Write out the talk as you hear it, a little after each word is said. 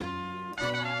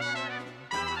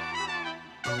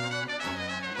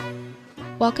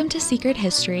Welcome to Secret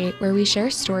History, where we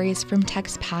share stories from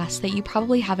Tech's past that you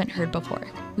probably haven't heard before.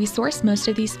 We source most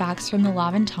of these facts from the La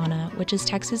Ventana, which is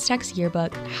Texas Tech's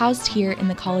yearbook, housed here in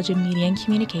the College of Media and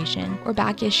Communication, or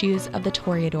back issues of the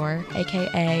Toreador,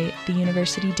 aka the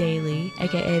University Daily,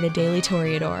 aka the Daily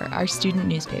Toreador, our student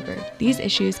newspaper. These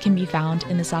issues can be found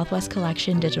in the Southwest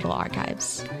Collection digital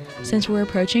archives. Since we're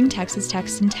approaching Texas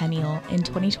Tech's centennial in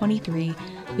 2023,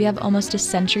 we have almost a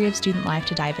century of student life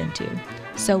to dive into.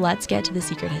 So let's get to the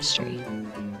secret history.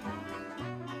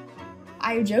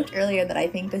 I joked earlier that I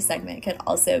think this segment could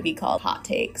also be called Hot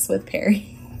Takes with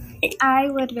Perry. I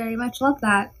would very much love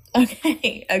that.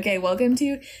 Okay, welcome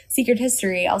to Secret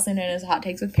History, also known as Hot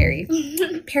Takes with Perry.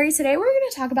 Perry, today we're going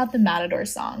to talk about the Matador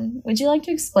Song. Would you like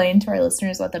to explain to our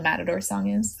listeners what the Matador Song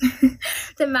is?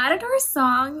 The Matador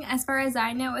Song, as far as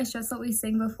I know, is just what we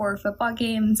sing before football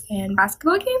games and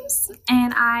basketball games,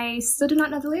 and I still do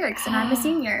not know the lyrics, and I'm a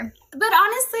senior. But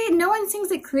honestly, no one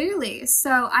sings it clearly,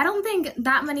 so I don't think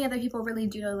that many other people really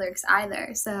do know the lyrics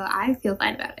either, so I feel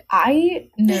fine about it. I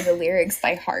know the lyrics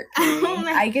by heart.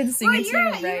 I could sing it to you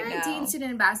right now. You're a Dean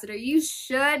Student Ambassador. You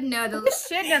should know the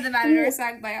Matador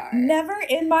Song by heart. Never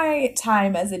in my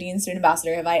time as a Dean Student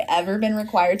Ambassador have I ever been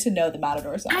required to know the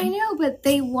Matador Song. I know, but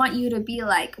they want you to be,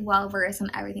 like, well-versed on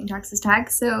everything Texas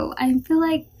Tech, so I feel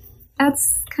like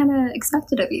that's kind of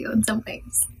expected of you in some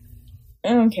things.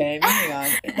 Okay, moving on.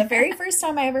 The very first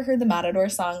time I ever heard the Matador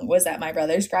Song was at my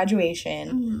brother's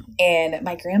graduation, and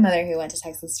my grandmother, who went to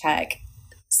Texas Tech,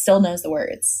 still knows the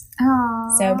words.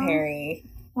 Aww. So, Perry.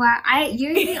 Wow,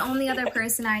 you're the only other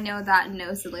person I know that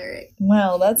knows the lyric.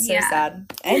 Well, that's so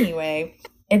sad. Anyway,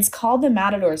 it's called the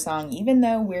Matador Song, even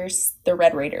though we're the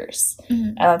Red Raiders.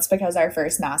 And that's because our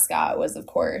first mascot was, of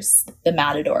course, the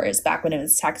Matadors, back when it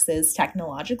was Texas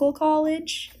Technological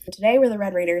College. Today we're the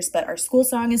Red Raiders, but our school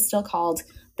song is still called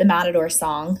the Matador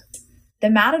Song. The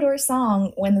Matador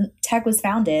Song, when Tech was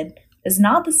founded, is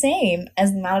not the same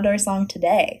as the Matador Song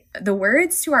today. The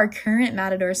words to our current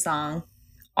Matador Song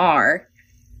are,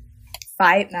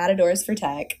 "Fight Matadors for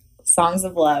Tech, songs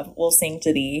of love we'll sing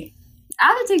to thee." I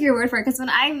have to take your word for it, because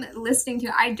when I'm listening to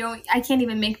it, I can't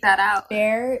even make that out.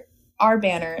 There are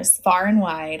banners far and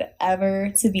wide,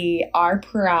 ever to be our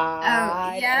pride.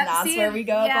 Oh, yeah. And that's where we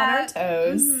go up on our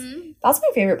toes. Mm-hmm. That's my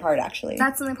favorite part, actually.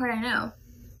 That's the only part I know.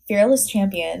 Fearless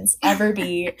champions, ever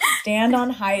be, stand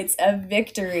on heights of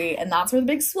victory. And that's where the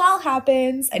big swell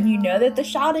happens. And you know that the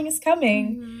shouting is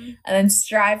coming. And then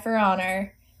strive for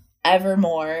honor,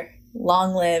 evermore.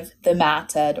 Long live the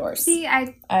Matadors. See,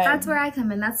 that's where I come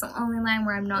in. That's the only line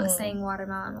where I'm not saying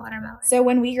watermelon, watermelon. So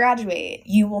when we graduate,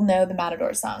 you will know the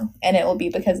Matador Song, and it will be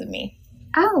because of me.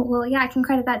 Oh, well, yeah, I can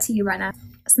credit that to you right now.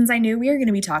 Since I knew we were going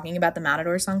to be talking about the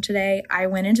Matador Song today, I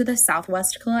went into the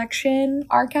Southwest Collection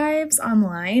archives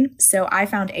online. So I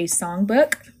found a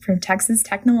songbook from Texas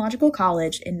Technological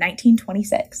College in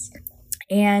 1926.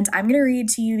 And I'm going to read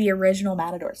to you the original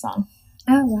Matador Song.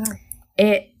 Oh, wow.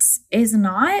 It is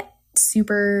not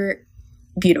super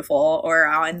beautiful or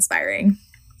awe-inspiring.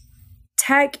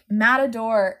 Tech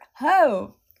Matador,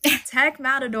 ho! Tech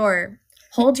Matador,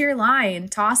 hold your line,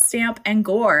 toss, stamp, and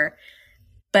gore.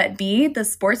 But be the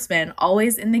sportsman,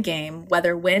 always in the game,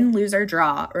 whether win, lose, or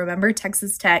draw. Remember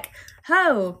Texas Tech,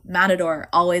 ho! Matador,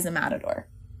 always a Matador.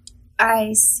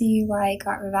 I see why it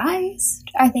got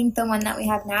revised. I think the one that we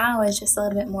have now is just a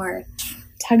little bit more...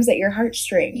 tugs at your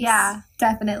heartstrings. Yeah,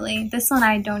 definitely. This one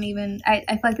I feel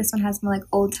like this one has more like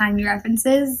old-timey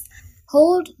references.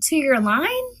 Hold to your line?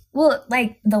 Well,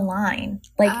 like the line,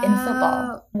 like in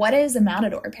football. What is a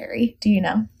matador, Perry? Do you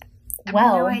know? I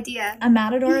have no idea. A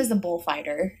matador is a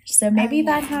bullfighter. So maybe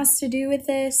that has to do with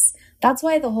this. That's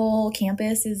why the whole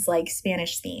campus is like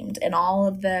Spanish themed, and all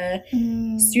of the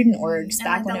student orgs and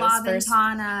back like when it was first.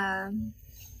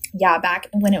 Yeah, back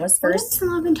when it was first. What does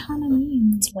La Ventana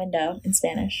mean? It's window in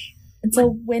Spanish. It's a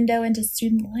window into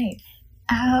student life.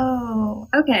 Oh,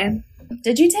 okay.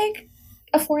 Did you take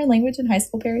a foreign language in high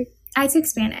school, Perry? I took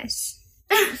Spanish.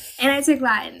 And I took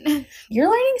Latin. You're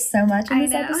learning so much in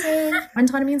this episode.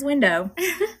 Ventana means window.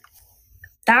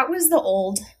 That was the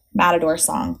old Matador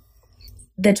Song.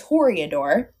 The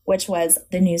Toreador, which was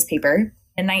the newspaper,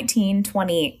 in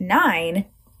 1929...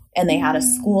 and they had a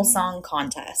school song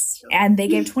contest. And they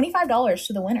gave $25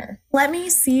 to the winner. Let me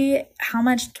see how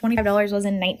much $25 was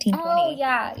in 1920. Oh,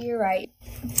 yeah, you're right.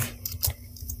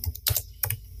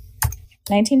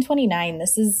 1929,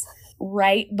 this is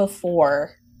right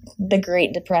before the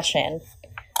Great Depression.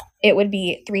 It would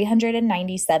be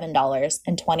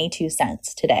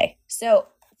 $397.22 today. So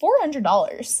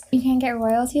 $400. You can't get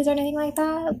royalties or anything like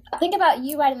that? Think about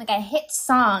you writing like a hit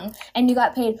song and you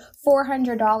got paid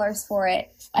 $400 for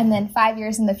it. And then 5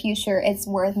 years in the future, it's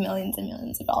worth millions and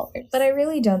millions of dollars. But I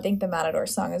really don't think the Matador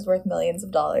Song is worth millions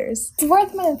of dollars. It's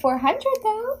worth more than 400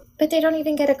 though. But they don't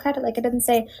even get a credit. Like, it doesn't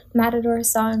say Matador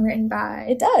Song written by.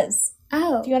 It does.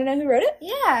 Oh. Do you want to know who wrote it?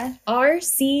 Yeah.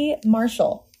 R.C.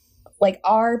 Marshall. Like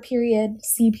R.C.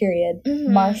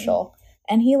 Marshall.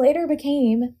 And he later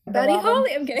became Buddy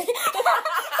Holly. I'm kidding.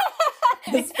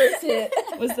 His first hit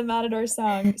was the Matador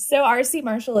Song. So R.C.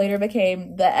 Marshall later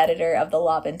became the editor of the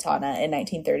La Ventana in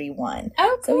 1931.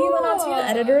 Oh, cool. So he went on to be the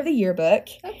editor of the yearbook.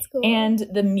 That's cool. And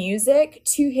the music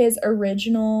to his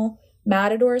original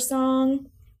Matador Song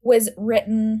was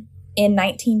written in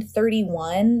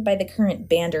 1931 by the current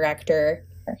band director,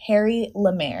 Harry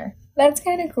Lemaire. That's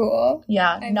kind of cool.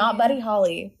 Yeah, not Buddy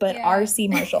Holly, but R.C.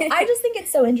 Marshall. I just think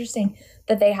it's so interesting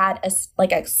that they had a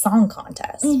song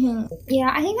contest. Mm-hmm.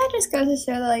 Yeah, I think that just goes to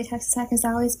show that like Texas Tech has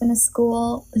always been a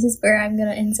school. This is where I'm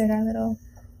gonna insert our little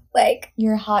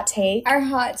your hot take,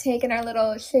 and our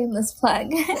little shameless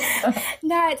plug.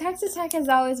 That Texas Tech has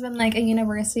always been like a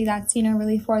university that's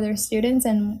really for their students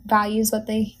and values what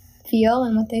they feel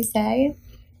and what they say.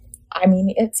 I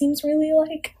mean, it seems really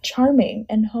charming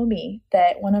and homey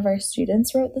that one of our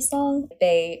students wrote the song.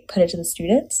 They put it to the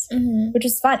students, which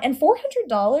is fun. And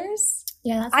 $400?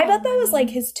 Yeah, that's I bet that was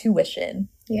his tuition.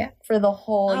 Yeah, for the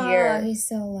whole year. Oh, he's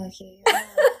so lucky.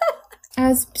 I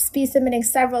was be submitting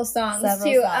several songs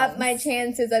to up my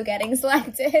chances of getting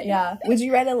selected. Yeah. Would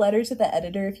you write a letter to the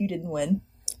editor if you didn't win?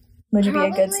 Would you be a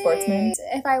good sportsman?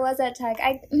 If I was at Tech,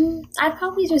 I'd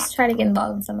probably just try to get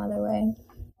involved in some other way.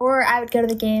 Or I would go to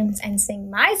the games and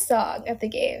sing my song at the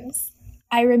games.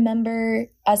 I remember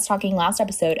us talking last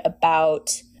episode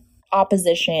about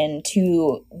opposition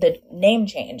to the name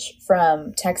change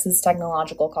from Texas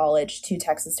Technological College to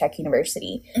Texas Tech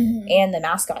University, and the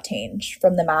mascot change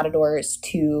from the Matadors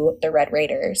to the Red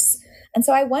Raiders. And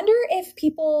so I wonder if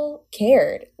people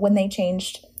cared when they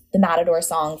changed the Matador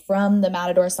Song from the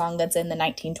Matador Song that's in the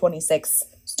 1926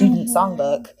 student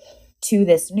songbook to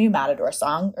this new Matador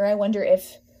Song. Or I wonder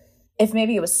if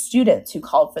maybe it was students who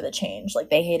called for the change.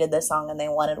 They hated this song and they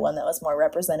wanted one that was more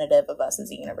representative of us as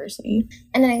a university.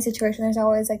 And in any situation, there's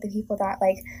always the people that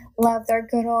love their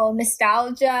good old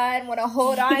nostalgia and want to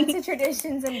hold on to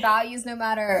traditions and values no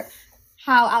matter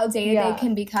how outdated they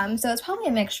can become. So it's probably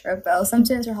a mixture of both. Some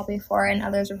students are probably for it and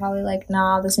others are probably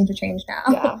nah, this needs to change now.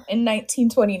 Yeah. In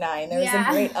 1929, there was a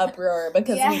great uproar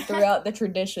because we threw out the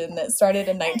tradition that started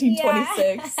in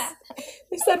 1926.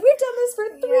 We said, we've done this for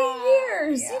 3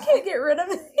 years. You can't get rid of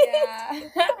it.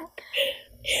 Yeah.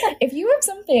 If you have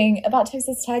something about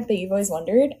Texas Tech that you've always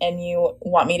wondered and you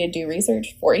want me to do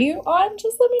research for you on,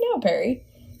 just let me know, Perry.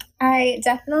 I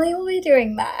definitely will be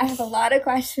doing that. I have a lot of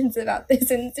questions about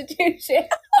this institution.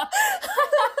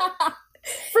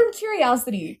 From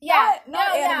curiosity. Yeah.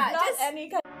 Not animated